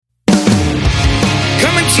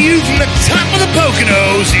to you from the top of the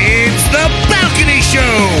Poconos, it's The Balcony Show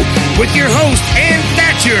with your host, Ann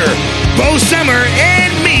Thatcher, Bo Summer, and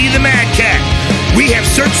me, the Mad Cat. We have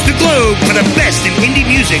searched the globe for the best in indie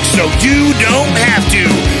music, so you don't have to.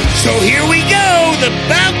 So here we go, The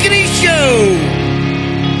Balcony Show.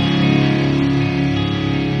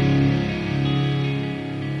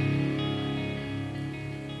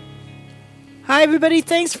 Hi, everybody.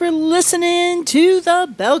 Thanks for listening to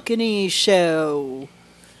The Balcony Show.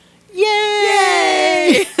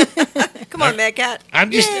 Yay! Come on, Mad Cat. I'm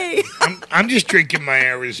just drinking my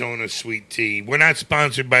Arizona sweet tea. We're not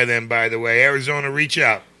sponsored by them, by the way. Arizona, reach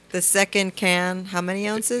out. The second can, how many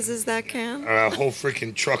ounces is that can? A whole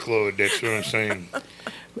freaking truckload, that's what I'm saying.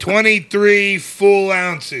 23 full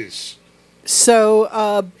ounces.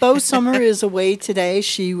 So, Bo Summer is away today.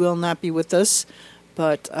 She will not be with us.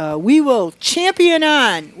 But we will champion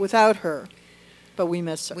on without her. But we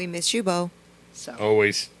miss her. We miss you, Bo. So.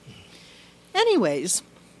 Always. Anyways,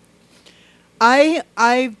 let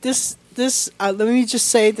me just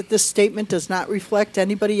say that this statement does not reflect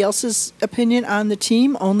anybody else's opinion on the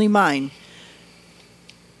team, only mine.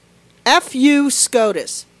 F you,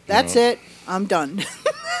 SCOTUS. That's it. I'm done.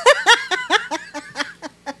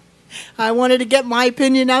 I wanted to get my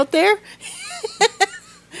opinion out there.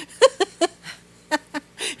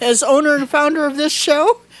 As owner and founder of this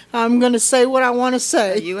show, I'm going to say what I want to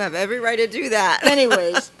say. You have every right to do that.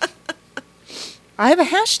 Anyways, I have a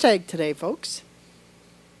hashtag today, folks.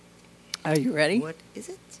 Are you ready? What is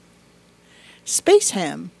it? Space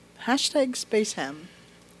Ham. Hashtag Space Ham.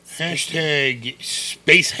 Hashtag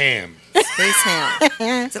Space Ham. Space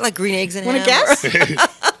Ham. Is it like green eggs and ham? Want to guess?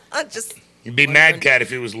 Just You'd be Mad Cat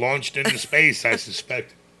if it was launched into space, I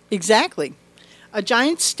suspect. Exactly. A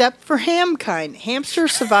giant step for hamkind. Hamster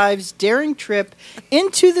survives daring trip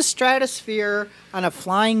into the stratosphere on a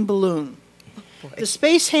flying balloon. The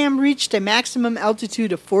Space Ham reached a maximum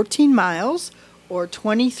altitude of 14 miles, or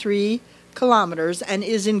 23 kilometers, and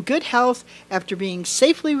is in good health after being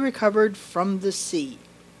safely recovered from the sea.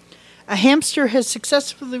 A hamster has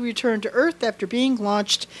successfully returned to Earth after being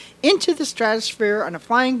launched into the stratosphere on a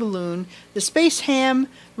flying balloon. The Space Ham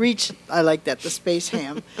reached a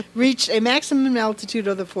maximum altitude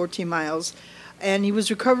of 14 miles, and he was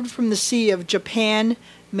recovered from the sea of Japan,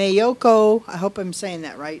 Mayoko, I hope I'm saying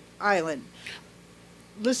that right, island.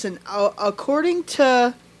 Listen, according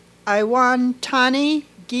to Iwantani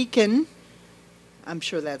Geekin, I'm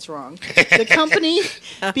sure that's wrong, the company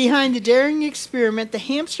behind the daring experiment, the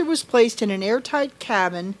hamster was placed in an airtight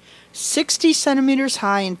cabin 60 centimeters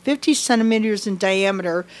high and 50 centimeters in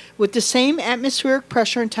diameter with the same atmospheric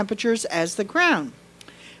pressure and temperatures as the ground.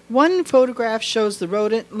 One photograph shows the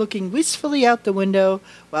rodent looking wistfully out the window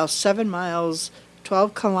while 7 miles,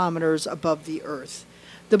 12 kilometers above the Earth.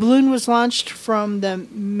 The balloon was launched from the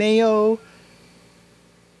Mayoko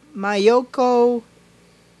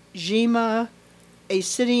Jima, a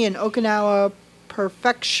city in Okinawa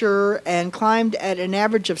Prefecture, and climbed at an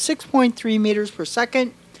average of 6.3 meters per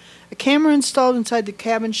second. A camera installed inside the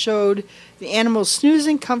cabin showed the animal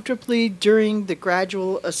snoozing comfortably during the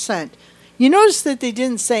gradual ascent. You notice that they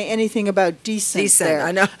didn't say anything about descent there.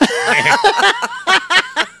 I know.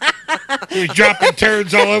 He was dropping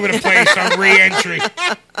turds all over the place on re-entry.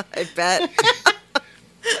 I bet.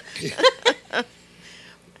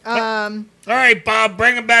 All right, Bob,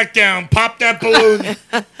 bring him back down. Pop that balloon.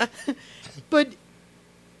 But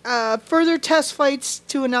further test flights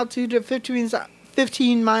to an altitude of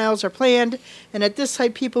 15 miles are planned, and at this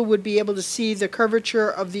height people would be able to see the curvature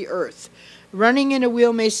of the Earth. Running in a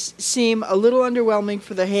wheel may seem a little underwhelming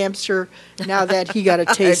for the hamster now that he got a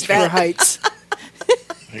taste for heights.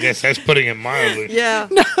 I guess that's putting it mildly. Yeah.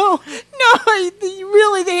 No,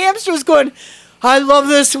 really, the hamster's going, I love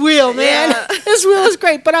this wheel, man. Yeah. This wheel is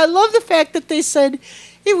great. But I love the fact that they said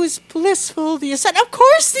it was blissful, the ascent. Of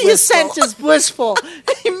course the ascent is blissful.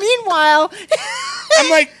 Meanwhile, I'm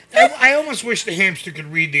like, I almost wish the hamster could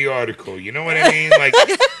read the article. You know what I mean? Like,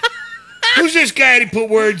 who's this guy to put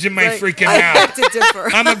words in my freaking I mouth? have to differ.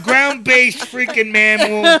 I'm a ground-based freaking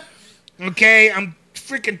mammal. Okay? I'm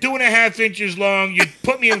freaking 2.5 inches long. You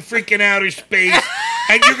put me in freaking outer space,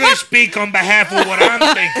 and you're going to speak on behalf of what I'm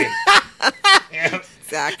thinking. Yeah.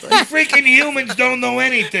 Exactly. You freaking humans don't know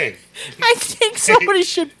anything. I think somebody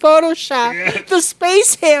should Photoshop the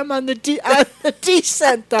Space Ham on the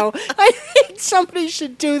descent, though. I think somebody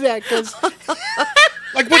should do that, because...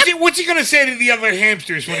 Like, what's he going to say to the other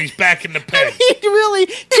hamsters when he's back in the pen? Really,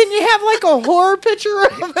 can you have, like, a horror picture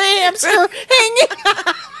of a hamster hanging?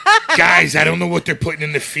 Guys, I don't know what they're putting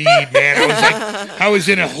in the feed, man. I was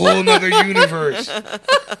in a whole nother universe.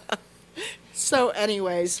 So,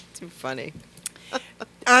 anyways. Too funny.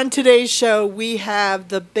 on today's show, we have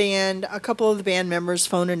the band, a couple of the band members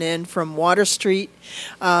phoning in from Water Street.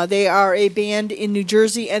 They are a band in New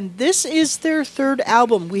Jersey, and this is their third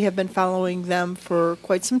album. We have been following them for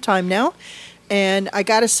quite some time now, and I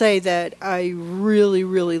got to say that I really,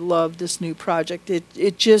 really love this new project.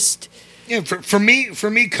 It just... Yeah, for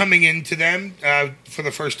me coming into them for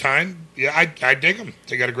the first time, yeah, I dig them.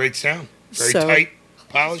 They got a great sound. Very tight,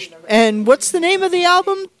 polished. And what's the name of the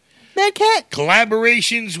album, Mad Cat?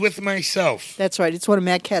 Collaborations with Myself. That's right. It's one of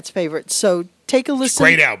Mad Cat's favorites. So take a listen.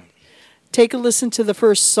 Great album. Take a listen to the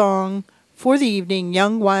first song for the evening,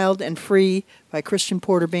 Young, Wild, and Free by Christian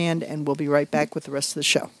Porter Band, and we'll be right back with the rest of the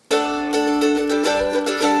show.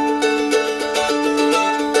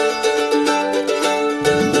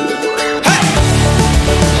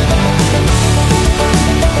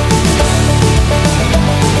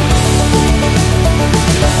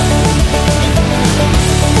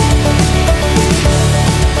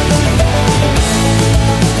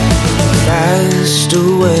 Passed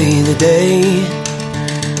away the day,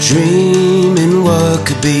 dreaming what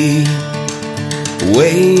could be,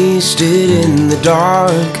 wasted in the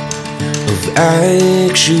dark of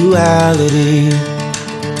actuality.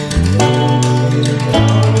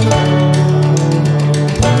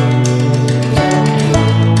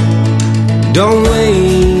 Don't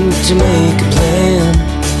wait to make a plan,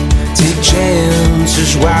 take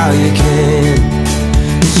chances while you can,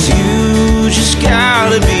 'cause you just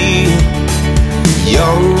gotta be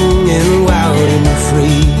young and wild and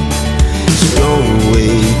free. So don't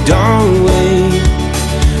wait, don't wait,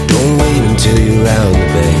 don't wait until you're out the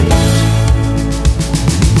bend.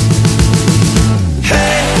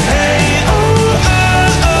 Hey, hey, oh,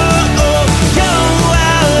 oh, oh, oh, young,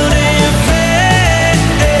 wild and free.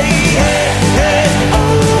 Hey, hey, hey, oh,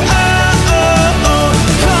 oh, oh, oh,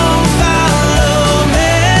 come follow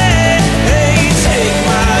me. Hey, take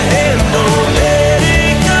my hand, don't let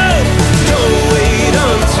it go. Don't wait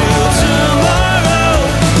until tomorrow.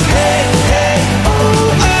 Hey, hey, oh,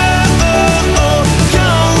 oh, oh, oh,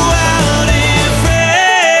 young, wild and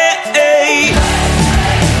free.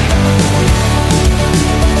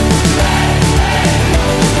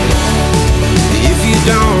 If you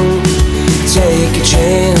don't take a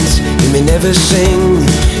chance, you may never sing,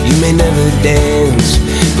 you may never dance,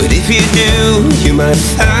 but if you do, you might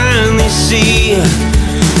finally see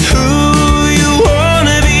who you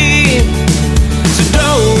wanna be. So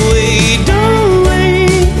don't wait, don't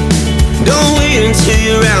wait, don't wait until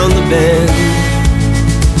you're round the bend.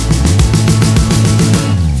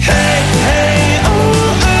 Hey, hey, oh,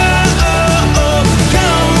 oh, oh, oh,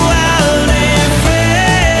 young, wild and free.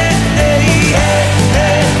 Hey, hey,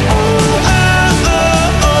 hey, oh, oh,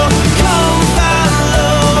 oh, oh, come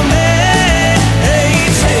follow me. Hey,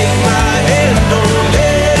 take my hand, don't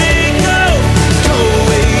let it go. Don't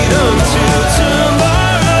wait until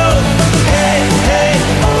tomorrow. Hey, hey,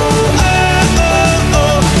 oh, oh, oh,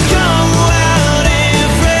 oh, young, wild and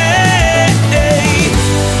free.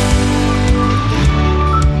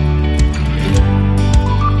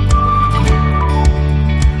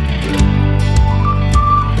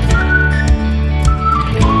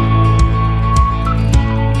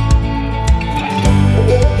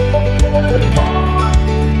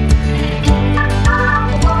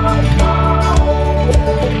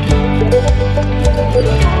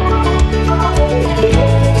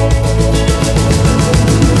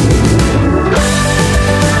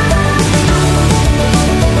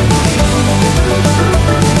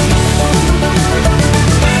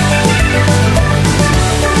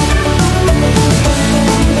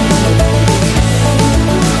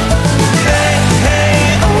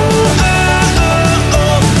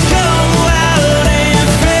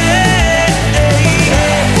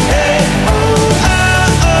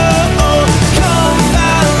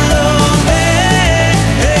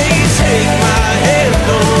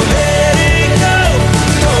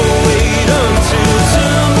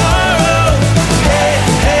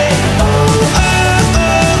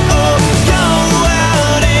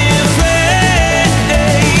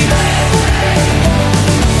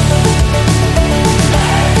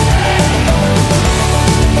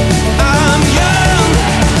 I'm young,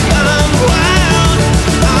 I'm wild,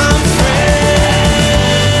 I'm free.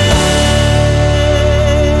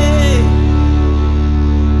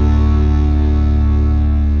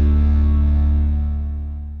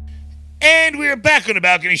 And we're back on the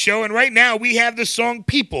Balcony Show, and right now we have the song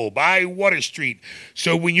People by Water Street.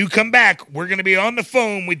 So when you come back, we're going to be on the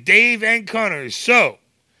phone with Dave and Connors. So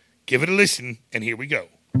give it a listen, and here we go.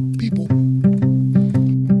 People.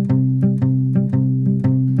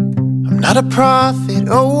 I'm not a prophet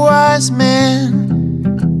or wise man,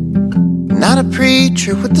 Not a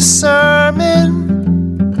preacher with the sermon,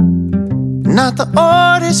 not the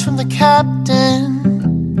orders from the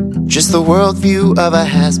captain, just the worldview of a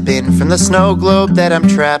has-been from the snow globe that I'm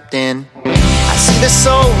trapped in. I see the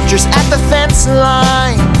soldiers at the fence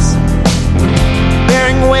lines,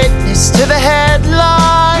 bearing witness to the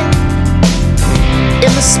headline.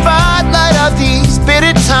 In the spotlight of these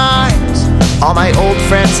bitter times, all my old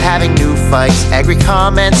friends having new fights, angry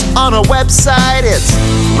comments on a website. It's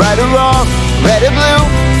right or wrong, red or blue,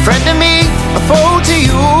 friend to me, a foe to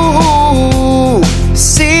you.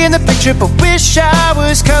 Seeing the picture but wish I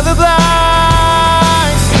was colorblind.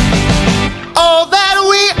 All that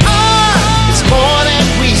we are is more than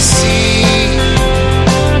we see.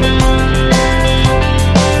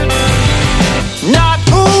 Not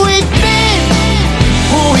who we've been,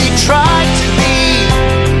 who we tried to be.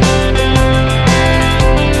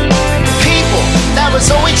 People, that was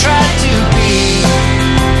all we tried to be.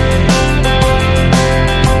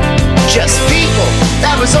 Just people,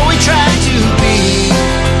 that was all we tried to be.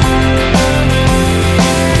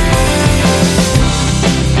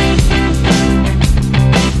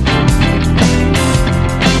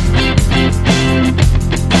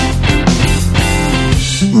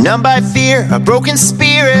 Numb by fear, a broken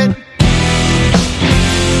spirit.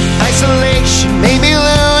 Isolation made me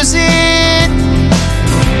lose it.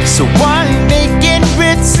 So why making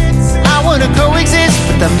Brits? I wanna coexist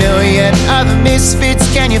with a million other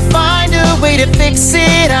misfits. Can you find a way to fix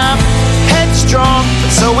it? I'm headstrong,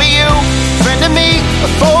 but so are you. Friend of me, a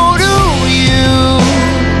foe to you.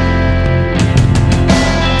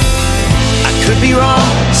 I could be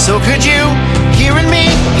wrong, so could you. Hearing me,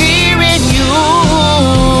 hearing you.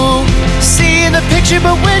 Seeing the picture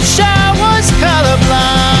but wish I was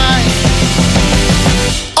colorblind.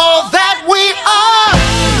 All that we are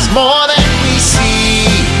is more than we see.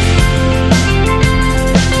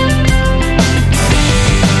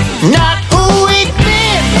 Not who we've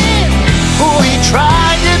been, who we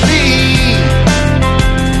tried to be.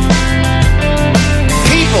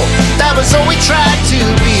 People, that was all we tried to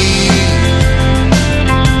be.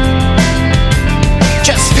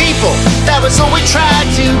 Just people, that was all we tried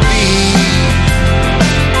to be.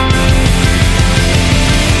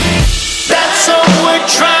 That's all we're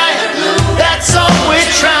trying. That's all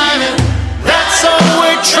we're trying. That's all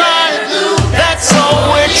we're trying. That's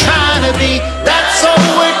all we're trying to be. That's all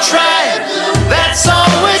we're trying. That's all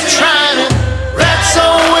we're trying. That's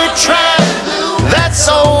all we're trying. That's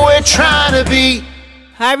all we're trying to be.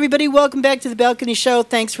 Hi, everybody. Welcome back to the Balcony Show.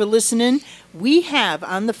 Thanks for listening. We have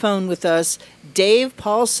on the phone with us Dave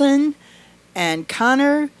Paulson and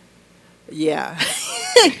Connor. Yeah.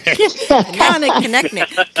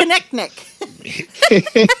 Konechnik.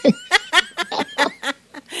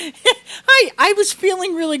 I was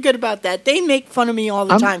feeling really good about that. They make fun of me all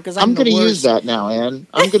the time because I'm going to worst. use that now, Ann.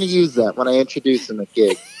 I'm going to use that when I introduce them at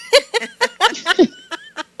gigs.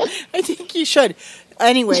 I think you should.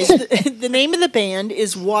 Anyways, the name of the band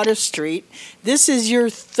is Water Street. This is your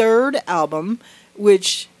third album,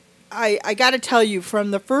 which I got to tell you,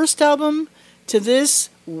 from the first album to this,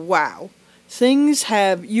 wow.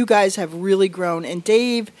 You guys have really grown. And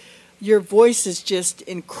Dave, your voice is just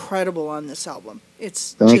incredible on this album.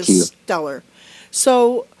 It's Thank you. Stellar.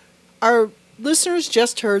 So our listeners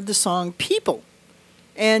just heard the song People.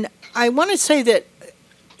 And I want to say that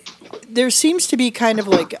there seems to be kind of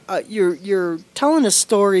like you're telling a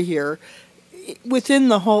story here within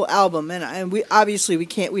the whole album, and we obviously we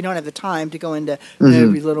don't have the time to go into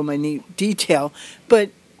every little minute detail.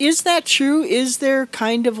 But is that true? Is there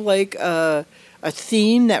kind of like a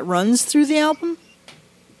theme that runs through the album?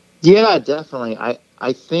 Yeah, definitely.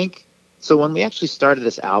 I think so. When we actually started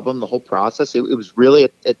this album, the whole process, it was really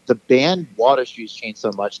the band Water Street's changed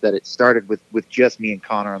so much that it started with just me and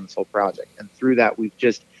Connor on this whole project, and through that we've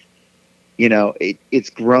just, it's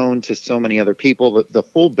grown to so many other people. The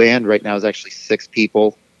full band right now is actually 6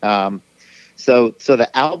 people. So the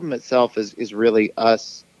album itself is really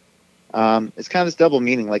us. It's kind of this double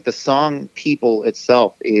meaning. Like the song People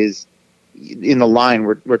itself is, in the line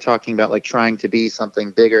we're talking about like trying to be something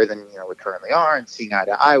bigger than we currently are and seeing eye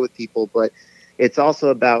to eye with people, but it's also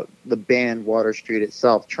about the band Water Street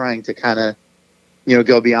itself trying to kind of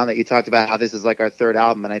go beyond that. You talked about how this is like our third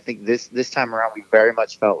album, and I think this time around we very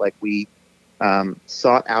much felt like we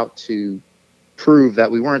sought out to prove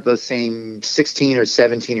that we weren't those same 16 or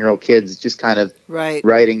 17-year-old kids just kind of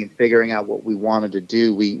writing and figuring out what we wanted to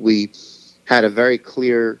do. We had a very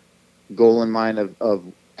clear goal in mind of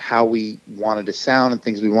how we wanted to sound and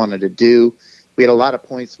things we wanted to do. We had a lot of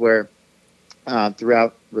points where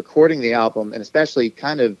throughout recording the album, and especially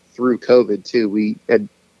kind of through COVID too,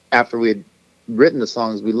 after we had written the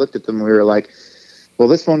songs, we looked at them and we were like, well,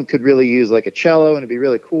 this one could really use like a cello and it'd be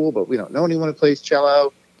really cool, but we don't know anyone who plays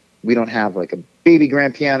cello. We don't have like a baby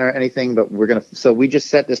grand piano or anything, but so we just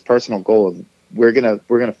set this personal goal of we're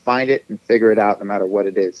gonna find it and figure it out no matter what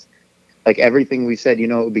it is. Like everything we said,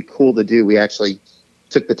 it would be cool to do. We actually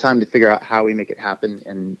took the time to figure out how we make it happen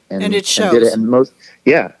and it shows. And did it. And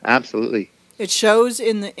yeah, absolutely. It shows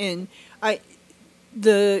there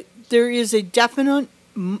is a definite,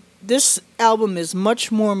 this album is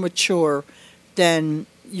much more mature than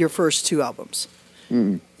your first two albums.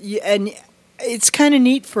 And it's kind of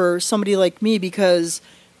neat for somebody like me because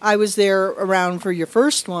I was there around for your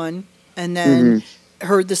first one and then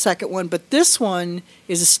heard the second one, but this one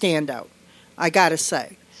is a standout, I gotta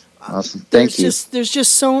say. Awesome. Thank you.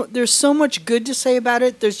 There's so much good to say about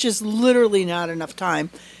it. There's just literally not enough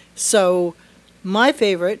time. So my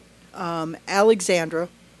favorite, Alexandra,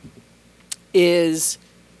 is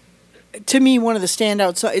to me one of the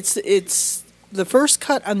standouts. So it's the first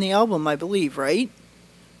cut on the album, I believe, right?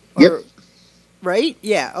 Yep. Right?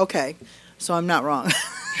 Yeah. Okay. So I'm not wrong.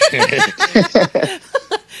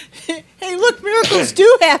 Hey, look, miracles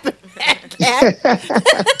do happen,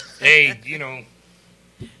 Cat. Hey,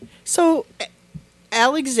 So,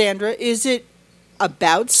 Alexandra, is it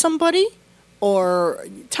about somebody? Or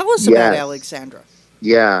tell us about Alexandra.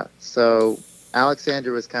 Yeah. So,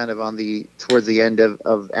 Alexandra was kind of towards the end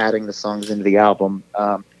of adding the songs into the album.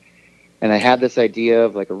 And I had this idea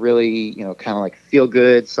of like a really, kind of like feel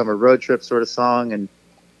good summer road trip sort of song. And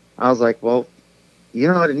I was like, well,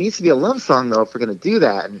 it needs to be a love song though, if we're going to do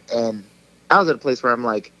that. And I was at a place where I'm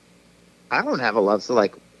like, I don't have a love song.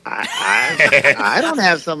 Like, I don't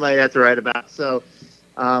have somebody to write about. So,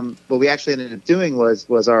 what we actually ended up doing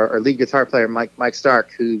was our lead guitar player, Mike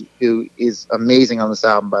Stark, who is amazing on this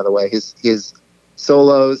album, by the way. His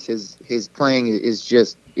solos, his playing is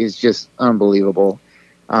just unbelievable.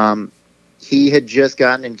 He had just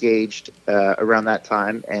gotten engaged around that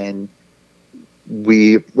time, and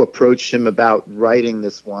we approached him about writing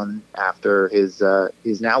this one after his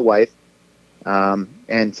now wife.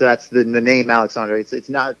 And so that's the name Alexandra. It's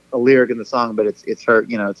not a lyric in the song, but it's her.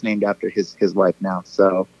 It's named after his wife now.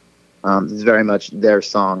 So it's very much their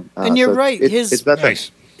song. And you're right. It's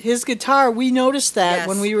nice. His guitar. We noticed that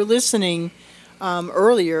when we were listening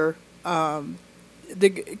earlier,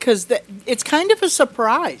 because it's kind of a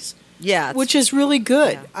surprise. Yeah, which is really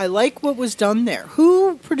good. Yeah. I like what was done there.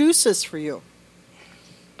 Who produced this for you?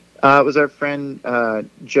 It was our friend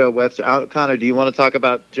Joe Webster. Connor, do you want to talk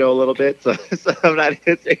about Joe a little bit? So I'm not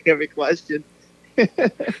answering every question.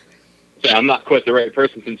 I'm not quite the right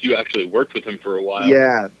person since you actually worked with him for a while.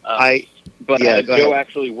 Yeah, Joe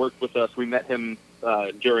actually worked with us. We met him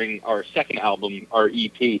during our second album, our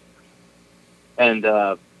EP,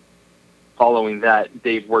 and following that,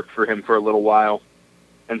 Dave worked for him for a little while,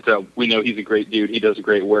 and so we know he's a great dude. He does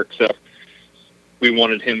great work, so we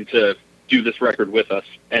wanted him to do this record with us,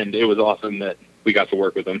 and it was awesome that we got to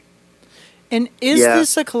work with him. And is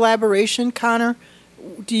this a collaboration, Connor?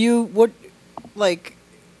 Do you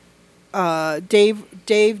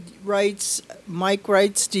Dave writes, Mike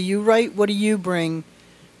writes, do you write? What do you bring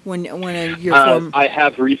when you're from? I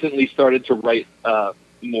have recently started to write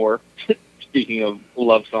more. Speaking of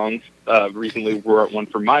love songs, recently wrote one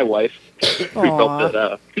for my wife. We felt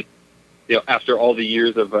that after all the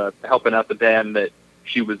years of helping out the band, that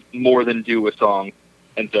she was more than due a song,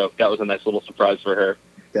 and so that was a nice little surprise for her.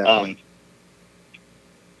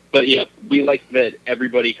 But yeah, we like that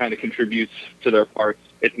everybody kind of contributes to their parts.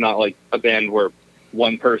 It's not like a band where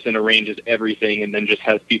one person arranges everything and then just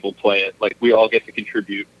has people play it. Like, we all get to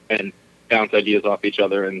contribute and bounce ideas off each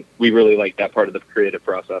other, and we really like that part of the creative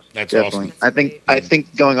process. That's definitely awesome. I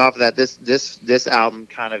think going off of that, this album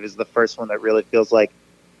kind of is the first one that really feels like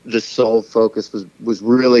the sole focus was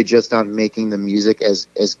really just on making the music as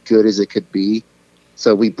good as it could be.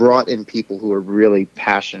 So we brought in people who are really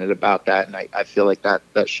passionate about that, and I feel like that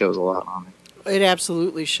shows a lot on it. It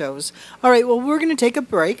absolutely shows. All right, well, we're going to take a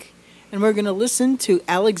break, and we're going to listen to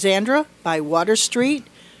Alexandra by Water Street.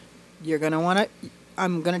 You're going to want to,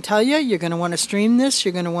 I'm going to tell you, you're going to want to stream this,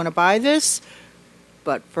 you're going to want to buy this,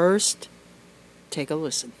 but first, take a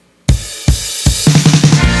listen.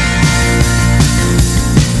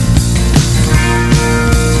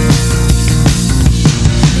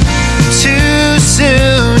 Too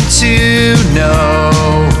soon to know.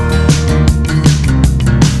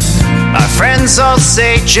 Our friends all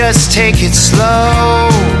say just take it slow,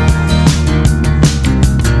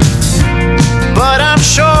 but I'm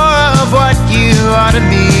sure of what you ought to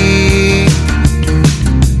be.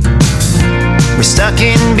 We're stuck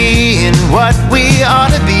in being what we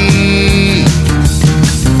ought to be.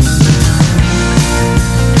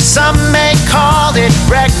 Some may call it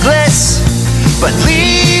reckless, but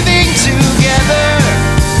leaving together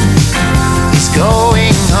is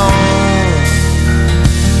going home.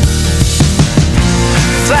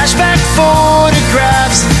 Flashback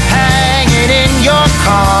photographs hanging in your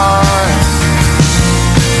car.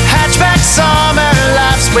 Hatchback summer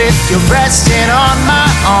laughs with you resting on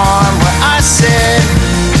my arm. Where I said,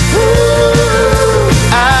 ooh,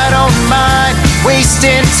 I don't mind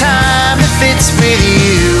wasting time if it's with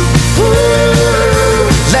you. Ooh,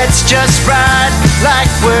 let's just ride like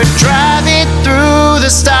we're driving through the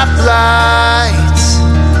stoplights.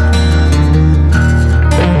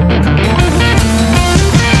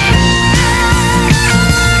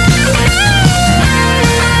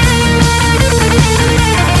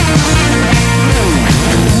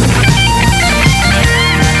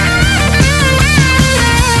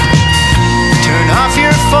 Turn off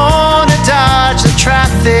your phone and dodge the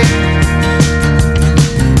traffic.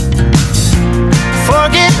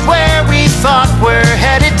 Forget where we thought we're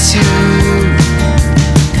headed to.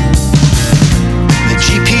 The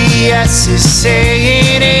GPS is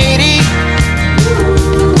saying 80,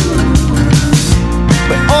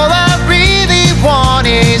 but all I really want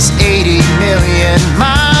is 80 million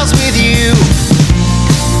miles with you.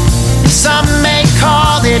 Some may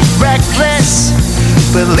call it reckless,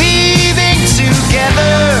 but leaving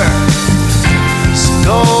together is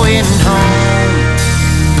going home.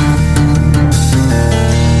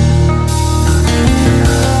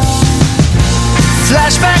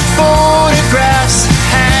 Flashback photographs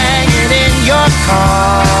hanging in your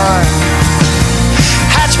car.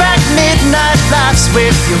 Hatchback midnight laughs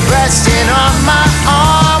with you resting on my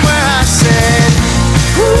arm. Where I said,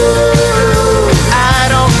 ooh, I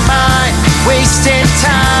don't mind wasting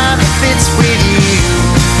time if it's with you.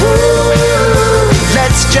 Ooh,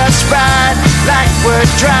 let's just ride like we're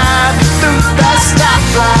driving through the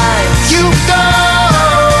stoplight. You go,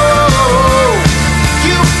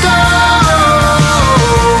 you go,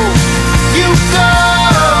 you go,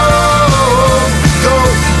 go,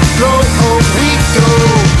 go, oh, we go.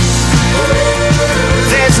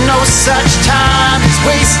 There's no such time as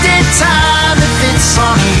wasted time if it's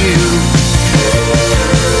on you.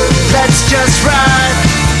 Let's just ride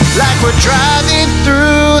like we're driving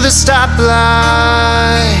through the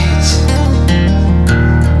stoplight.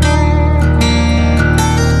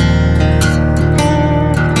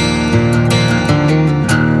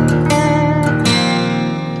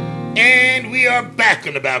 And we are back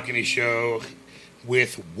on the Balcony Show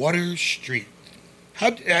with Water Street. Now,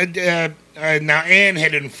 Ann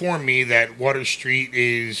had informed me that Water Street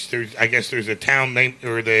is there's a town name,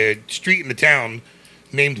 or the street in the town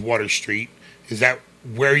named Water Street. Is that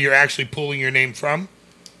where you're actually pulling your name from?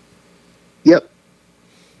 Yep.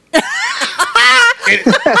 In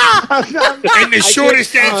the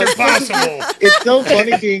shortest answer possible. It's so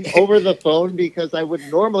funny being over the phone because I would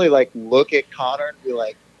normally look at Connor and be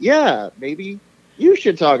like, yeah, maybe you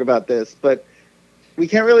should talk about this, but we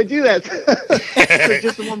can't really do that. So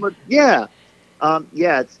just the one word, yeah.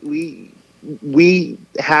 We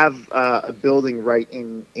have a building right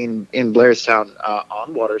in Blairstown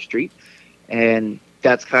on Water Street, and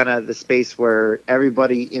that's kind of the space where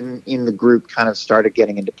everybody in the group kind of started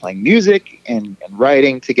getting into playing music and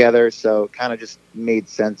writing together. So it kind of just made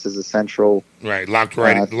sense as a central locked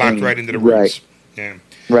right into the roots. Right. Yeah.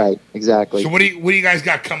 Right. Exactly. So what do you guys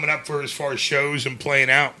got coming up for as far as shows and playing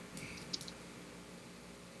out?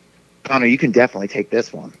 Connor, you can definitely take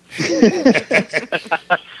this one.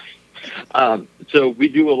 So we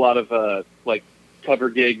do a lot of cover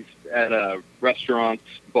gigs at restaurants,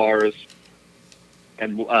 bars,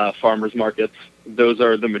 and farmers markets. Those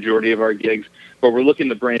are the majority of our gigs. But we're looking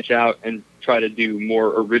to branch out and try to do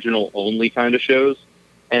more original-only kind of shows.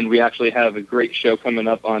 And we actually have a great show coming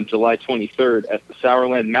up on July 23rd at the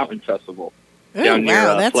Sourland Mountain Festival down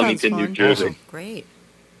near Flemington, New Jersey. Awesome. Great.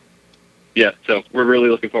 Yeah, so we're really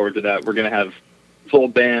looking forward to that. We're going to have full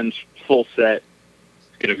band, full set.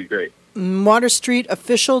 It's going to be great.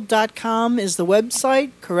 WaterStreetOfficial.com is the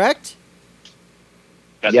website, correct?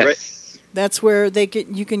 That's yes. right. That's where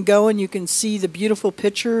you can go and you can see the beautiful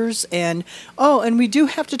pictures. And we do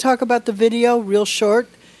have to talk about the video real short.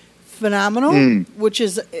 Phenomenal, which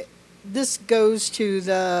is, this goes to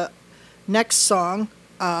the next song,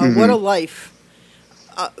 What a Life.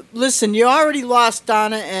 Listen, you already lost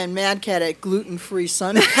Donna and Mad Cat at Gluten Free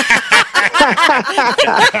Sunday.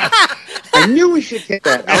 I knew we should take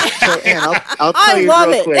that. I'll tell you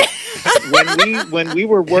real quick. When we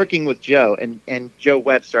were working with Joe and Joe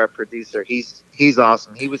Webster, our producer, he's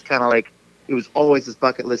awesome. He was kind of like, it was always his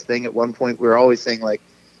bucket list thing. At one point, we were always saying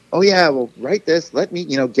oh yeah, well, write this, let me,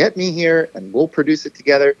 get me here and we'll produce it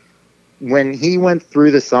together. When he went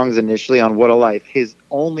through the songs initially on What a Life, his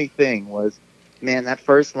only thing was, man, that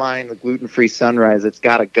first line, the gluten-free sunrise, it's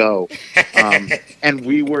got to go. And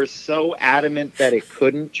we were so adamant that it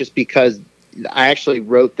couldn't, just because I actually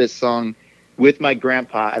wrote this song with my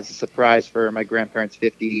grandpa as a surprise for my grandparents'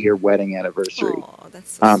 50-year wedding anniversary. Oh,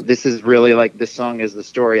 that's so sweet. This is really like, this song is the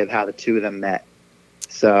story of how the two of them met.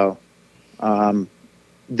 So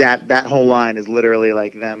that whole line is literally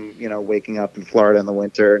like them, waking up in Florida in the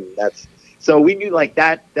winter, and so we knew like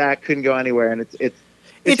that couldn't go anywhere, and it's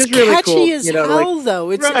just really catchy cool, as hell, though.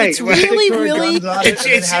 It's really.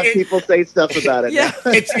 Have people say stuff about it. Yeah.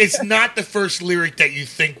 It's not the first lyric that you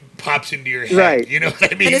think pops into your head. Right. You know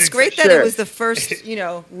what I mean? And it's great that it was the first,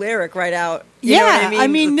 lyric right out. You know what I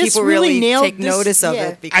mean? This people really nailed take notice of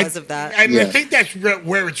it because of that. I think that's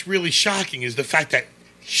where it's really shocking is the fact that,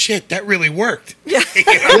 shit, that really worked. Yeah.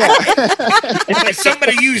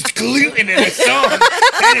 Somebody used gluten in a song,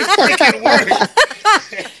 and it freaking worked.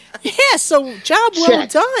 Yeah, so job well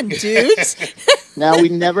done, dudes. Now we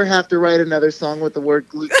never have to write another song with the word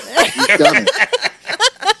gluten. We've done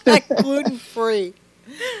it. Gluten-free.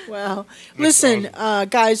 Wow. Listen,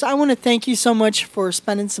 guys, I want to thank you so much for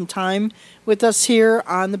spending some time with us here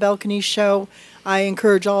on the Balcony Show. I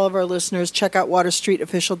encourage all of our listeners, check out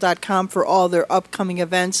waterstreetofficial.com for all their upcoming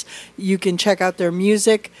events. You can check out their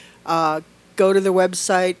music, go to their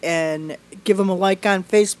website, and give them a like on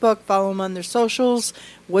Facebook, follow them on their socials.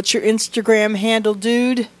 What's your Instagram handle,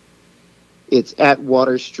 dude? It's at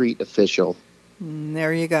Water Street Official.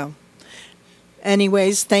 There you go.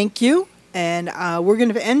 Anyways, thank you. And we're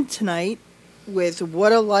going to end tonight with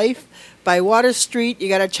What a Life by Water Street. You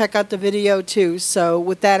got to check out the video, too. So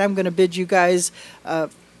with that, I'm going to bid you guys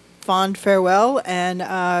fond farewell. And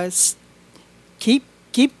keep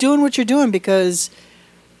doing what you're doing, because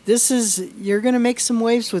you're going to make some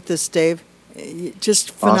waves with this, Dave.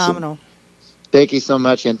 Just phenomenal. Awesome. Thank you so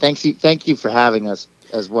much, and thank you for having us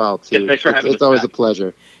as well too. Yeah, thanks for having us. It's always a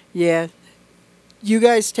pleasure. Yeah, you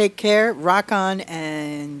guys take care. Rock on,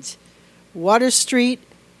 and Water Street,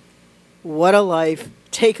 What a Life.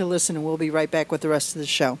 Take a listen, and we'll be right back with the rest of the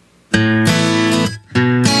show.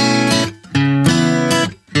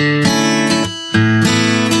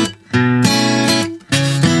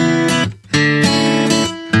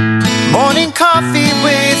 Morning coffee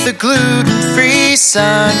with a gluten-free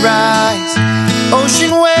sunrise,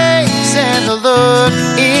 ocean waves and the look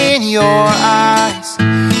in your eyes,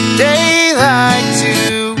 daylight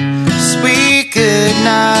to sweet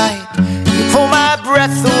goodnight. You pull my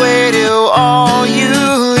breath away till all you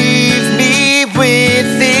leave me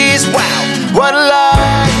with is wow, what a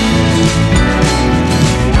life,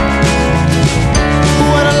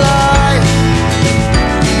 what a life.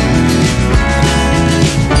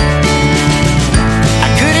 I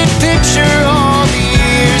couldn't picture all the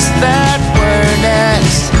years that were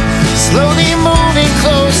next, slowly moving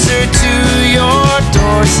closer to your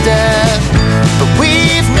doorstep, but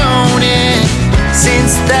we've known it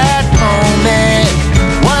since that moment.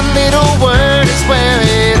 One little word is where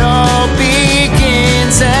it all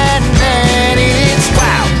begins, and then it's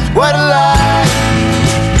wow, what a life,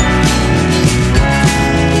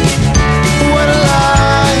 what a life.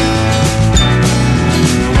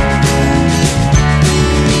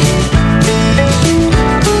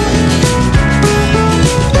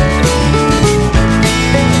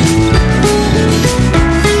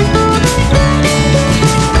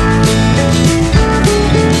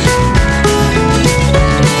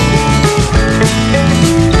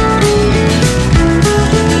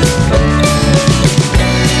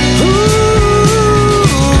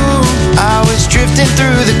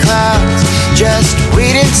 Through the clouds, just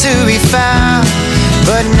waiting to be found,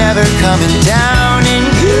 but never coming down. And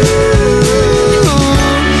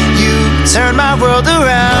you turned my world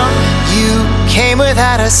around. You came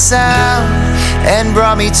without a sound and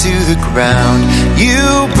brought me to the ground.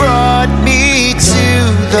 You brought me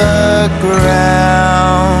to the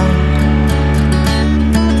ground.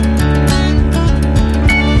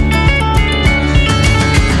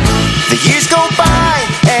 The years go by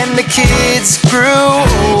and the kids grew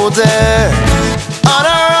older on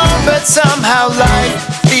our own, but somehow life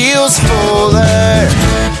feels fuller.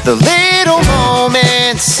 The little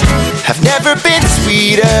moments have never been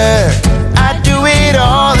sweeter. I'd do it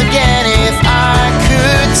all again if I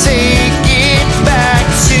could take it back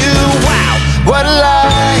to wow, what a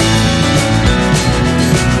life,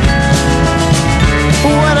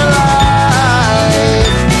 what a life.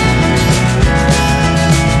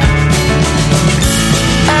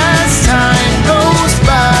 Time goes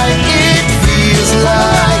by, it feels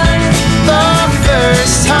like the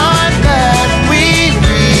first time.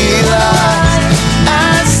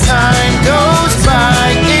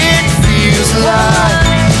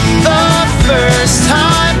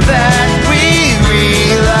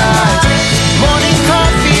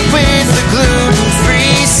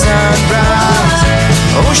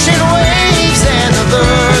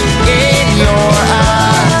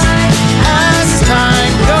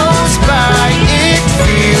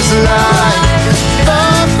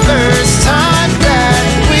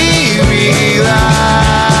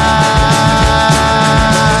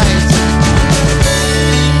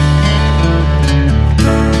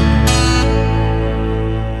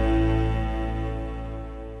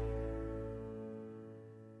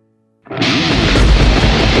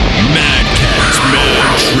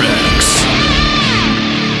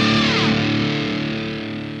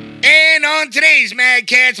 Mad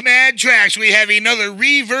Cats, Mad Tracks, we have another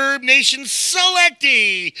Reverb Nation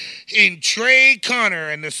selectee in Trey Connor,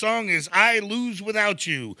 and the song is I Lose Without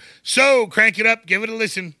You. So crank it up, give it a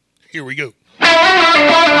listen. Here we go.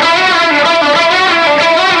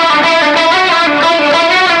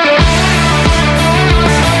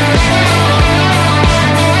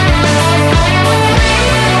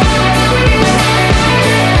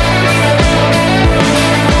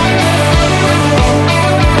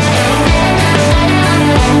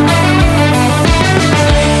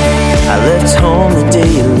 I left home the day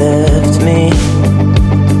you left me.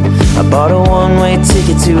 I bought a one-way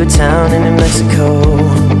ticket to a town in New Mexico.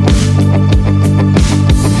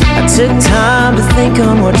 I took time to think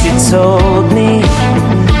on what you told me,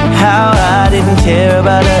 how I didn't care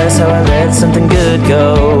about us, how I let something good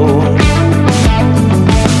go.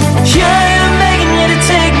 Here I am begging you to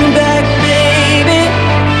take me back, baby.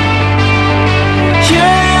 Here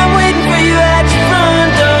I am waiting for you at your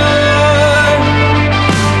front door.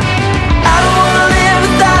 I don't wanna live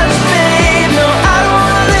without you, babe. No, I don't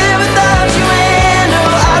wanna live without you, and no,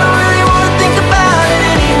 I don't really wanna think about it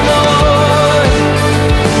anymore.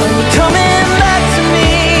 Are you coming back to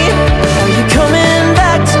me? Are you coming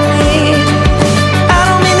back to me? I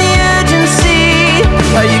don't mean the urgency.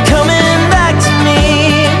 Are you coming back to me?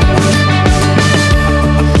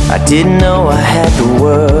 I didn't know I had the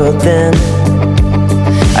world then.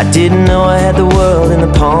 I didn't know I had the world in the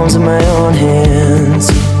palms of my own hands.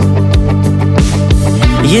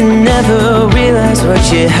 You never realize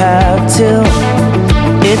what you have till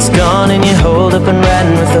it's gone and you hold up and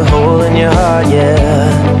riding with a hole in your heart, yeah.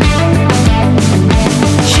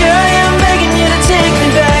 Here I am begging you to take me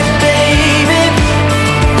back, baby.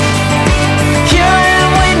 Here I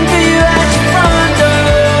am waiting for you at your front door.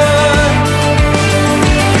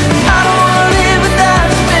 I don't wanna live without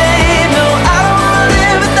you, babe. No, I don't wanna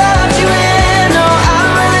live without you, and no, I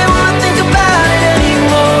don't really wanna think about it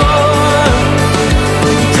anymore.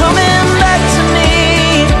 Are you coming back to me?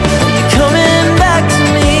 Are you coming back to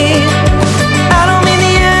me? I don't mean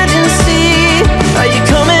the urgency. Are you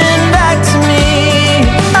coming back to me?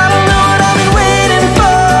 I don't know what I've been waiting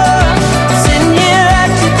for. Sitting here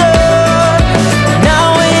at your door.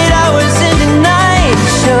 Now 8 hours into night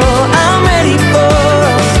show. I'm ready for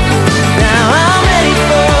us. Now I'm ready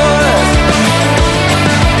for us.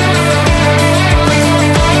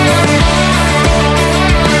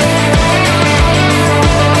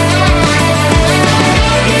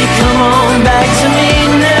 If you come on back to me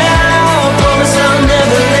now, promise I'll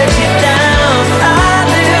never let you down. I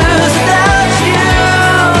lose without you,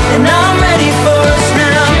 and I'm ready for us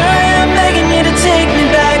now. Here I am begging you to take me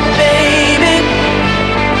back, baby.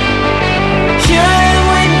 Here I am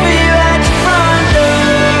waiting for you at your front door.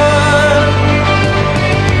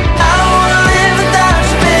 I don't wanna live without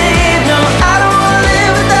you, babe. No, I don't wanna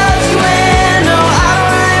live without you, and no, I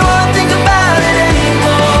don't really wanna think about it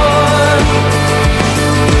anymore.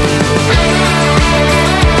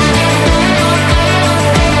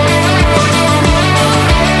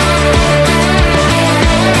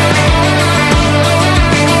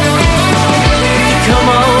 Come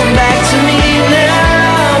on back to me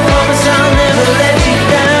now. Promise I'll never let you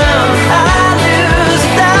down. I lose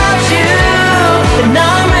without you, and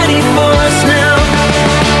I'm ready for us now.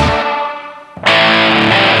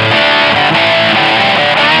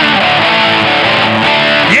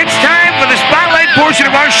 It's time for the spotlight portion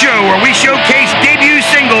of our show where we showcase debut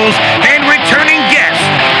singles and returning guests.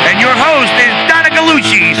 And your host is Donna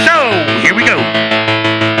Galucci. So, here we go.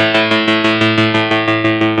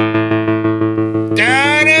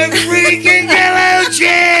 Donna freaking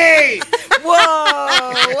Galucci!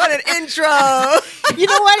 Whoa, what an intro. You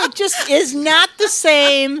know what? It just is not the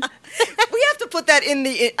same. We have to put that in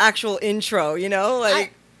the actual intro, you know?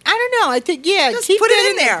 Like, I don't know. I think, yeah. Just keep put it that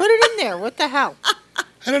in there. Put it in there. What the hell?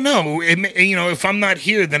 I don't know. If I'm not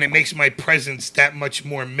here, then it makes my presence that much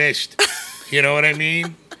more missed. You know what I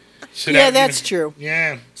mean? So Yeah, that's true.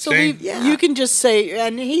 Yeah. So see? you can just say,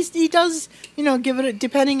 and he does, give it,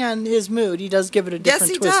 depending on his mood, he does give it a yes,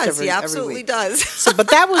 different he twist does. every He absolutely week. does. So, but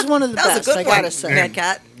that was one of the That was best, a good I one, gotta say. Mad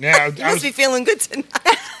Cat. Yeah, You must be feeling good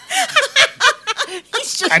tonight.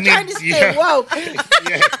 He's just trying to stay woke.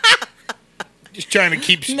 Yeah. Just trying to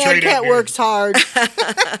keep straight Mad up Cat here. works hard.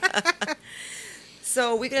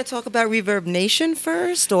 So we're going to talk about Reverb Nation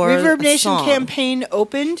first, or Reverb a Nation song? campaign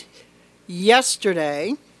opened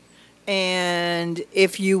yesterday, and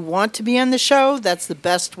if you want to be on the show, that's the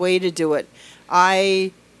best way to do it.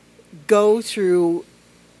 I go through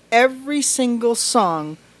every single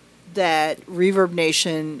song that Reverb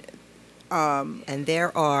Nation and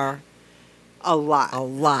there are a lot. A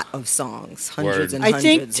lot of songs. Hundreds and I hundreds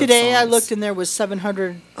think of today I songs. looked and there was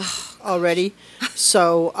 700 already.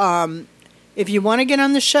 So if you want to get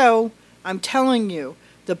on the show, I'm telling you,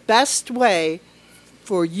 the best way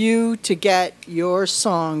for you to get your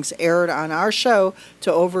songs aired on our show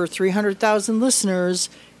to over 300,000 listeners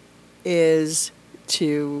is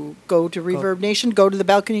to go to Reverb Nation, go to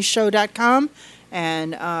thebalconyshow.com,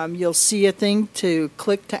 and you'll see a thing to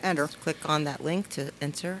click to enter. Click on that link to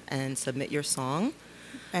enter and submit your song.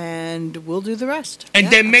 And we'll do the rest. And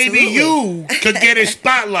then maybe you could get a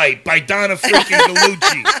spotlight by Donna freaking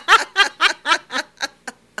Gallucci.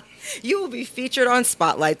 You will be featured on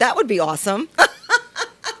Spotlight. That would be awesome.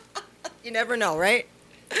 You never know, right?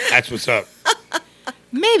 That's what's up.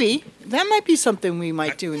 Maybe. That might be something we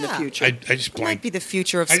might do in the future. I just It might blanked. be the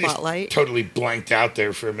future of I just Spotlight. totally blanked out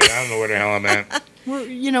there for a minute. I don't know where the hell I'm at.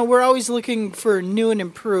 We're always looking for new and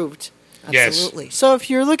improved. Yes. Absolutely. So if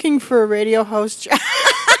you're looking for a radio host,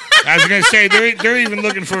 I was going to say, they're even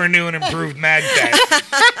looking for a new and improved Mad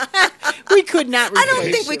Cat. we could not replace I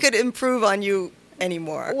don't think we him. could improve on you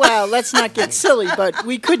anymore. Well, let's not get silly, but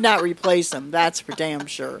we could not replace him. That's for damn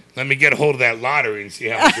sure. Let me get a hold of that lottery and see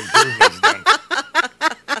how much improvement's done.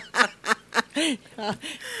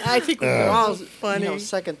 I think we can all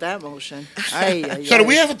second that motion. So do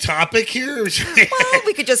we have a topic here? Well,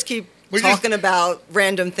 we could just keep We're talking about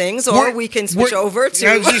random things, or we can switch over to.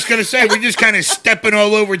 I was just going to say, we're just kind of stepping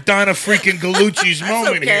all over Donna freaking Gallucci's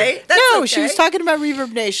moment okay. here. That's No, okay. she was talking about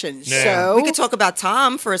Reverb Nation. Yeah. So We could talk about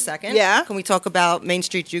Tom for a second. Yeah. Can we talk about Main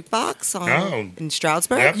Street Jukebox in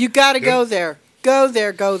Stroudsburg? Yep. you got to Good. go there. Go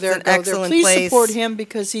there, go there, an go there. excellent Please place. support him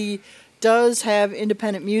because he does have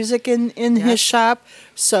independent music in his shop.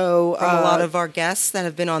 So From a lot of our guests that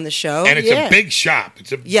have been on the show. And it's a big shop.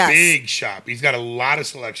 It's a Yes. big shop. He's got a lot of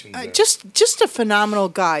selections there. just a phenomenal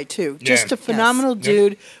guy too. Just Yeah. a phenomenal Yes.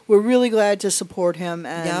 dude. We're really glad to support him,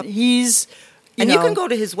 and Yep. he's and you can go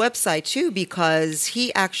to his website too, because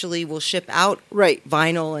he actually will ship out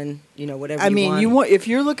vinyl and whatever. I mean, want. if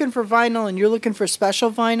you're looking for vinyl and you're looking for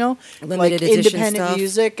special vinyl, Limited like edition independent stuff.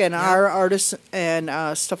 music and our artists and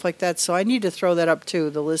stuff like that. So I need to throw that up too,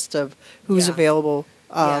 the list of who's Yeah. available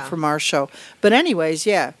from our show. But anyways,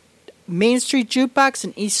 yeah, Main Street Jukebox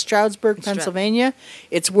in East Stroudsburg, Pennsylvania.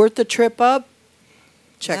 It's worth the trip up.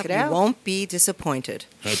 Check it out. You won't be disappointed.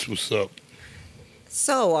 That's what's up.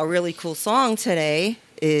 So, our really cool song today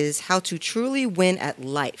is How to Truly Win at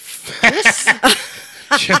Life. I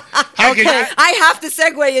have to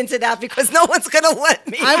segue into that because no one's going to let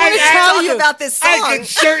me. I want to tell you about this song. I could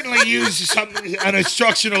certainly use an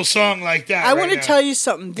instructional song like that. I want to tell you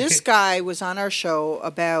something. This guy was on our show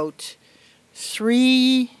about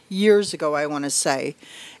 3 years ago, I want to say.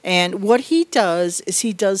 And what he does is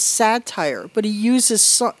he does satire, but he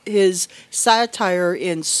uses his satire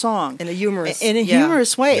in song. In a humorous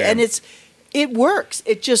humorous way. Yeah. And it works.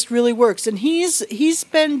 It just really works. And he's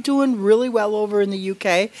been doing really well over in the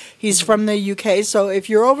UK. He's from the UK. So if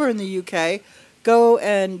you're over in the UK, go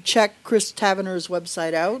and check Chris Taverner's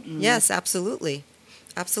website out. Yes, absolutely.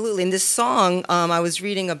 Absolutely. In this song, I was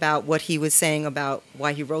reading about what he was saying about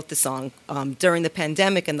why he wrote the song during the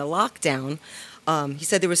pandemic and the lockdown. He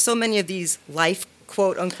said there were so many of these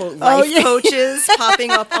quote unquote, life coaches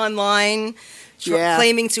popping up online,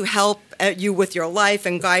 claiming to help you with your life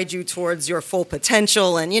and guide you towards your full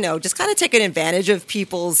potential, and just kind of taking advantage of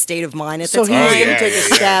people's state of mind at the So time. he's going to take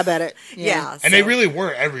a stab at it. Yeah. And they really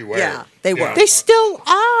were everywhere. Yeah, they were. They still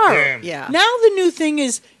are. Yeah. Now the new thing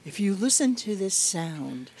is, if you listen to this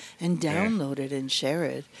sound and download it and share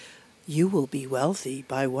it, you will be wealthy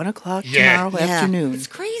by 1 o'clock tomorrow afternoon. It's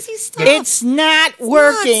crazy stuff. It's not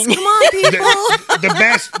working. Come on, people.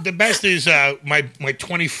 The best is my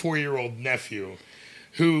 24-year-old nephew,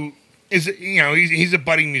 who is he's a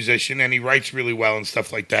budding musician and he writes really well and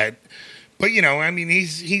stuff like that. But I mean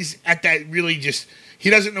he's at that really just he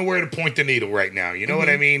doesn't know where to point the needle right now. You know what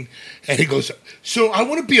I mean? And he goes, so I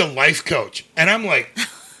want to be a life coach, and I'm like,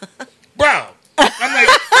 bro,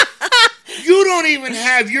 you don't even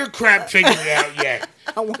have your crap figured out yet.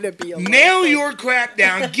 I want to be a Nail your crap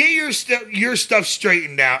down, get your stuff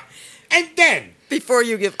straightened out, and then Before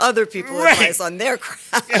you give other people advice on their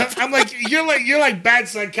crap. I'm like you're like bad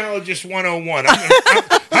psychologist 101.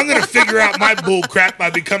 I'm gonna figure out my bull crap by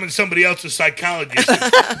becoming somebody else's psychologist.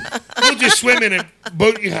 We'll just swim in it.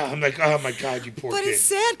 But I'm like, oh my god, you poor But kid. it's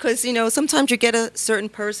sad because sometimes you get a certain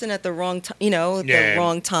person at the wrong time, the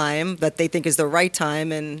wrong time that they think is the right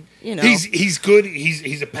time, and he's good.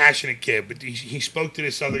 He's a passionate kid, but he spoke to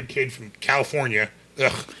this other kid from California.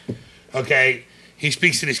 Ugh. Okay, he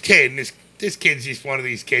speaks to this kid, and this kid's just one of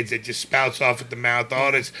these kids that just spouts off at the mouth,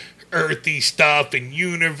 all this earthy stuff and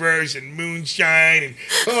universe and moonshine and,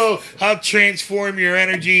 oh, I'll transform your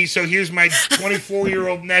energy. So here's my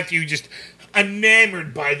 24-year-old nephew just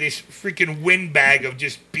enamored by this freaking windbag of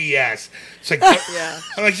just BS. It's like,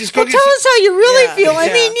 I'm like, just go get tell us how you really feel. Yeah.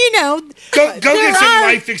 I mean, you know, go get some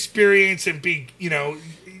life experience and be, you know,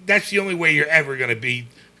 that's the only way you're ever going to be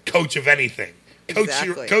coach of anything.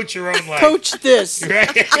 Coach your own life. Coach this.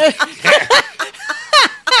 Right? Yeah.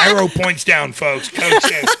 Arrow points down, folks. Coach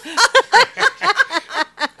this.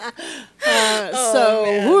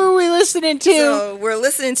 Who are we listening to? So we're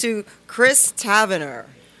listening to Chris Tavener,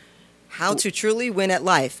 How to Truly Win at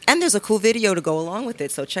Life. And there's a cool video to go along with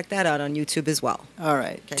it, so check that out on YouTube as well. All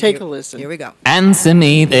right, Okay, take a listen. Here we go. Answer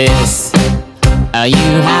me this, are you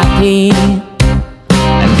happy?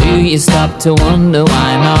 And do you stop to wonder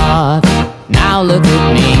why not? Now look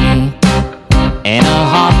at me, in a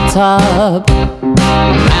hot tub,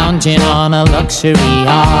 lounging on a luxury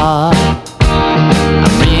yacht.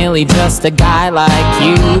 I'm really just a guy like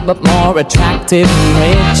you, but more attractive and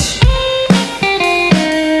rich.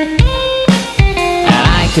 And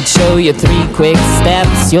I could show you 3 quick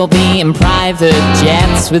steps. You'll be in private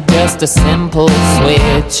jets with just a simple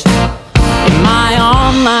switch. In my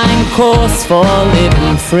online course for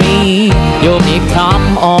living free, you'll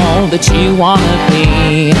become all that you wanna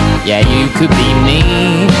be. Yeah, you could be me.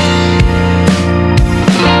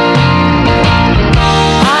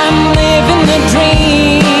 I'm living the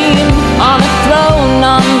dream on a throne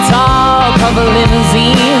on top of a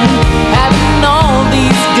limousine. Having all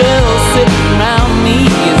these girls sitting around me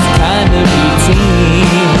is kind of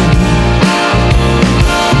routine.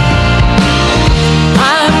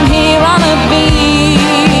 I'm here on a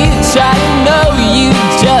beach, I know you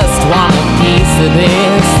just want a piece of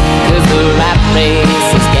this, 'cause the rat race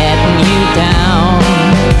is getting you down.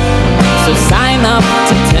 So sign up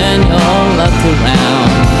to turn your luck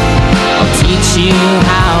around. I'll teach you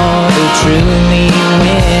how to truly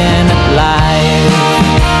win at life.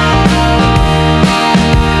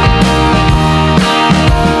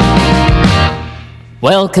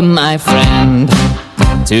 Welcome, my friend,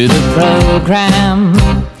 to the program,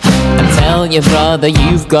 and tell your brother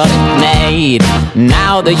you've got it made.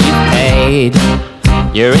 Now that you've paid,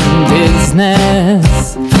 you're in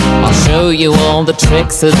business. I'll show you all the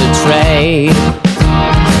tricks of the trade.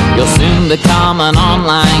 You'll soon become an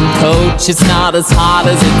online coach. It's not as hard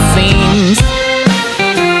as it seems.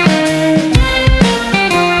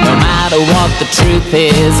 No matter what the truth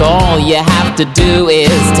is, all you have to do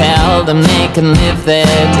is tell them they can live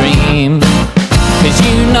their dream. 'Cause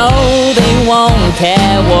you know they won't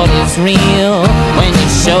care what is real when you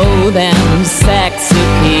show them sex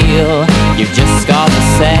appeal. You've just gotta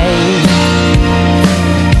say,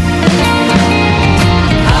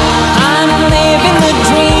 I'm living the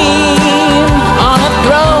dream on a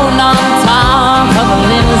throne on top of a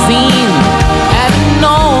limousine. Having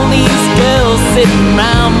all these girls sitting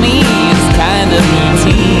around me is kind of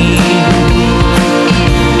routine.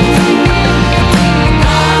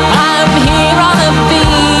 I'm here on a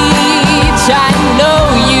beach, I know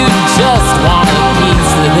you just want a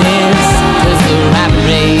piece of this, 'cause the rat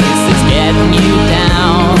race is getting you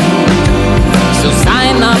down. So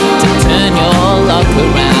sign up to turn your luck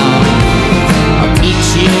around. I'll teach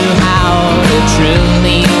you how to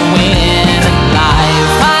truly win at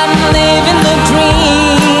life. I'm living the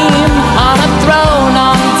dream on a throne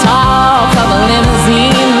on top of a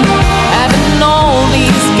limousine. Having all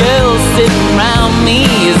these girls sitting around me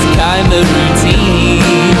is kind of routine.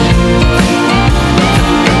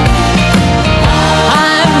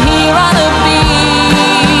 I'm here on a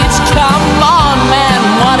beach, come on man,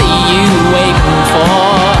 what are you waiting for?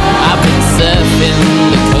 I've been surfing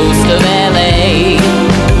the coast of LA,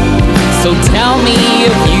 so tell me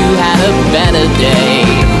if you had a better day.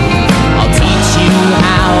 I'll teach you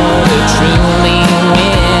how to truly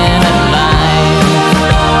win at life.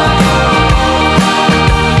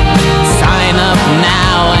 Sign up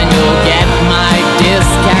now and you'll get my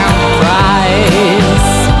discount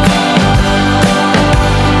price.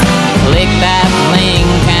 Click that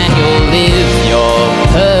link and you'll live your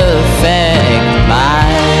perfect life.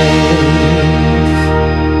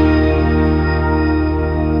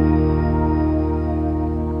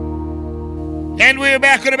 And we're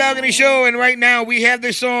back on the Balcony Show, and right now we have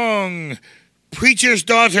the song Preacher's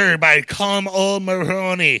Daughter by Colm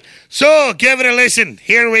O'Mahony. So give it a listen.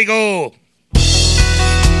 Here we go.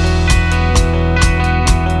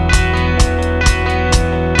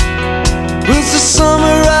 Was the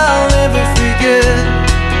summer I'll never forget,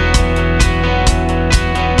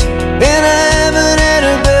 and I haven't had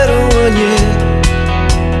a better one yet.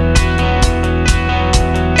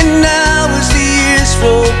 And now as the years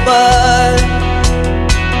roll by,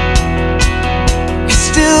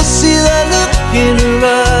 talking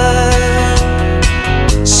about.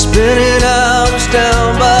 Spending hours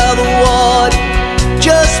down by the water,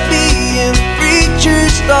 just being the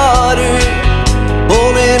preacher's daughter.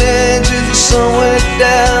 Holding hands as the sun went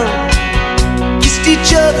down, kissed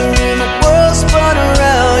each other and the world spun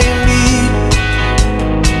around you, me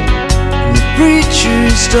and the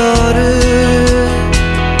preacher's daughter.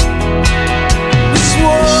 We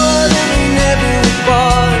swore that we never would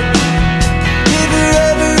part, give her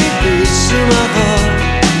every piece of my heart.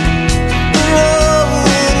 For all the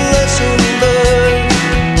lessons learned,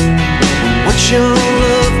 watch your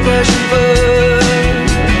love crash and burn.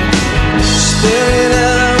 Spinning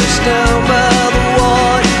hours down by the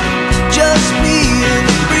water, just being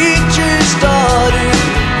the preacher's daughter.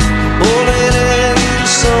 Holding hands as the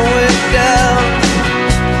sun went down,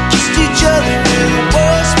 kissed each other and the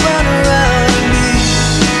world spun around me.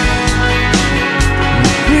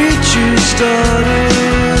 The preacher's daughter.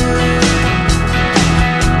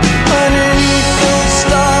 Underneath those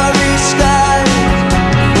starry skies,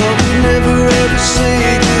 but we never ever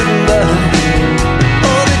say goodbye.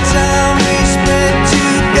 All the time we spent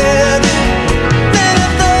together, then I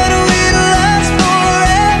thought we'd last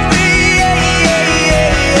forever.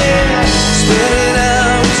 Spending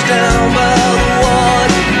hours down by the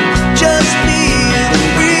water, just being the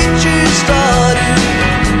preacher's daughter.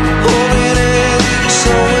 Holding hands as the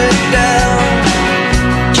sun went down,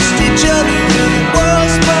 kissed each other and the world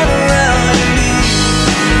spun around me.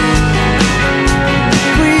 The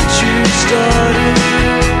preacher's daughter.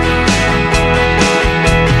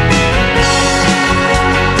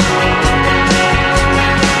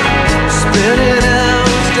 Spending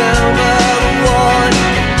hours down by the water,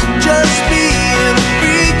 just being the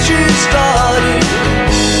preacher's daughter.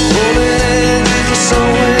 Holding hands as the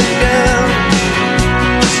sun went down,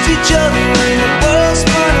 kissed each other and the world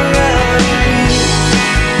spun around me.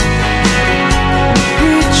 The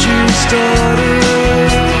preacher's daughter.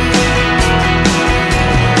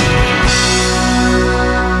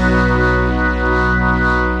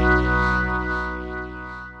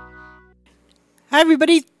 Hi,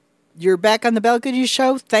 everybody. You're back on the Balcony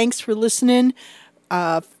Show. Thanks for listening.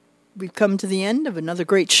 We've come to the end of another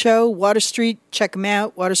great show. Water Street, check them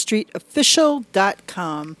out.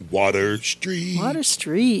 WaterStreetOfficial.com. Water Street. Water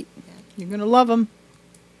Street. You're going to love them.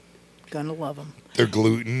 Gonna love them. They're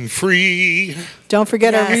gluten-free. Don't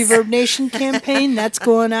forget our Reverb Nation campaign. That's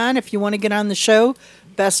going on. If you want to get on the show,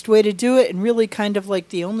 best way to do it, and really kind of like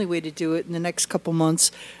the only way to do it in the next couple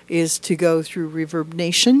months, is to go through Reverb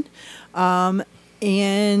Nation.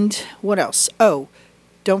 And what else? Oh,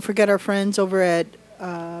 don't forget our friends over at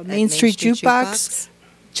Main Street Jukebox.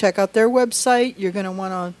 Check out their website. You're going to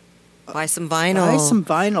want to buy some vinyl. Buy some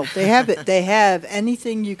vinyl. They have it. They have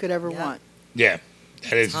anything you could ever want. Yeah,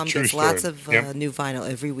 that is Tom a true gets story. lots of new vinyl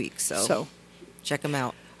every week, so check them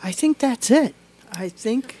out. I think that's it. I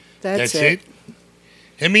think that's it.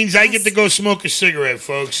 It means I get to go smoke a cigarette,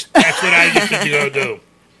 folks. That's what I get to go do.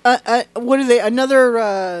 What are they?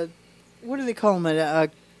 Another. What do they call them?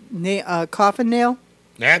 A coffin nail?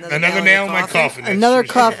 Another nail in my coffin. Another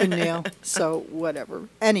coffin nail. So, whatever.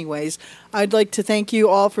 Anyways, I'd like to thank you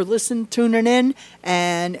all for listening, tuning in,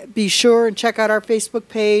 and be sure and check out our Facebook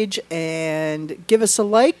page and give us a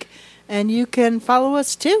like. And you can follow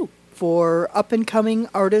us, too, for up-and-coming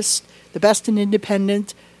artists, the best in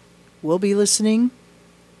independent. We'll be listening.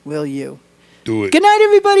 Will you? Do it. Good night,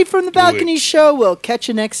 everybody, from the Balcony Show. We'll catch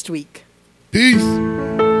you next week. Peace.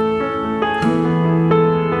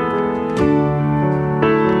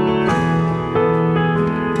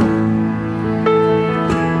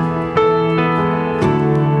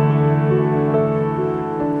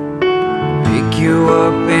 You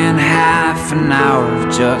up in half an hour,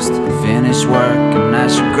 just finished work, and I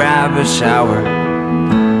should grab a shower.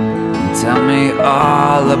 And tell me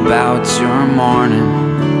all about your morning.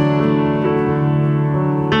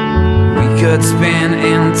 We could spin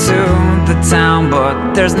into the town,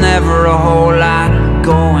 but there's never a whole lot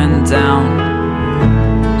going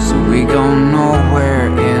down. So we go nowhere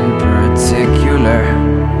in particular.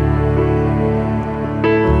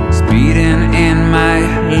 Speeding in my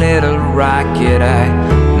little rocket, I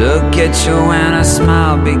look at you and I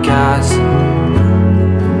smile, because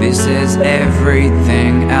this is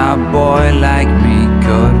everything a boy like me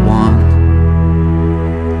could want.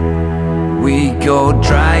 We go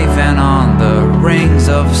driving on the rings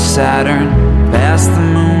of Saturn, past the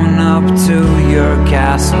moon up to your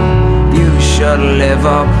castle. You should live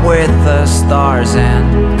up with the stars,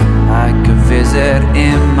 and I could visit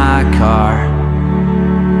in my car.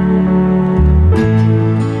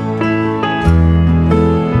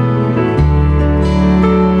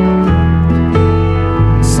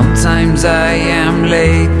 Sometimes I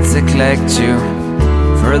late to collect you.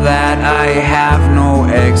 For that I have no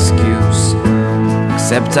excuse,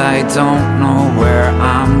 except I don't know where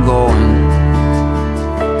I'm going.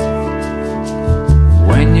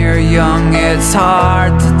 When you're young it's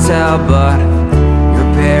hard to tell, but your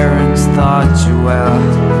parents taught you well.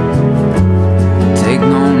 Take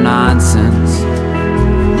no nonsense,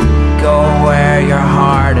 go where your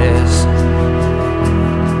heart is.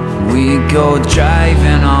 We go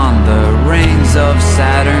driving on the rings of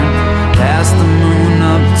Saturn, past the moon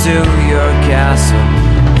up to your castle.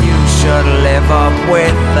 You should live up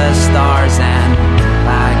with the stars and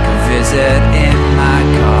like a visit in my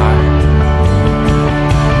car.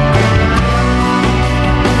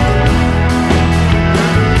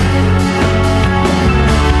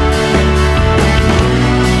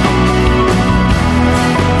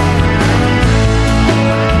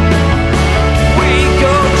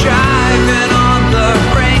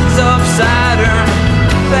 Saturn,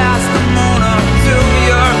 past the moon up to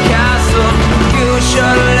your castle. You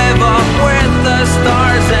should live up with the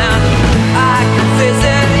stars, and I can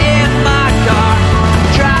visit in my car.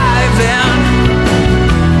 Driving,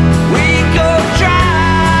 we go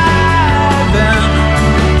driving.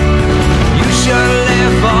 You should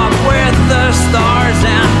live up with the stars,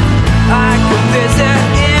 and I can visit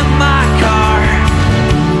in my car.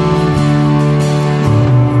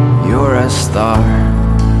 You're a star.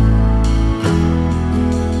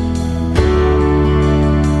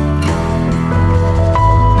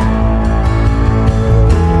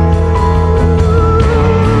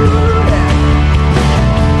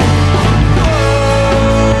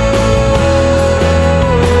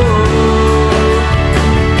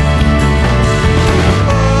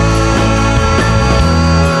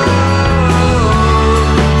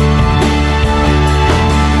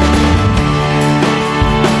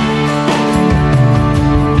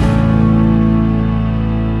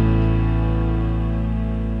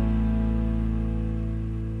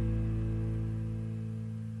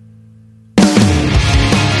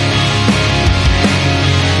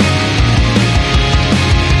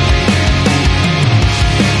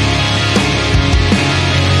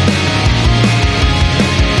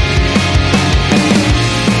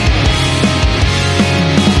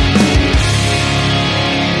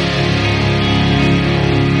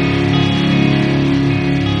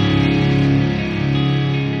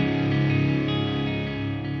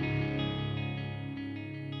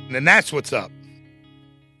 And that's what's up.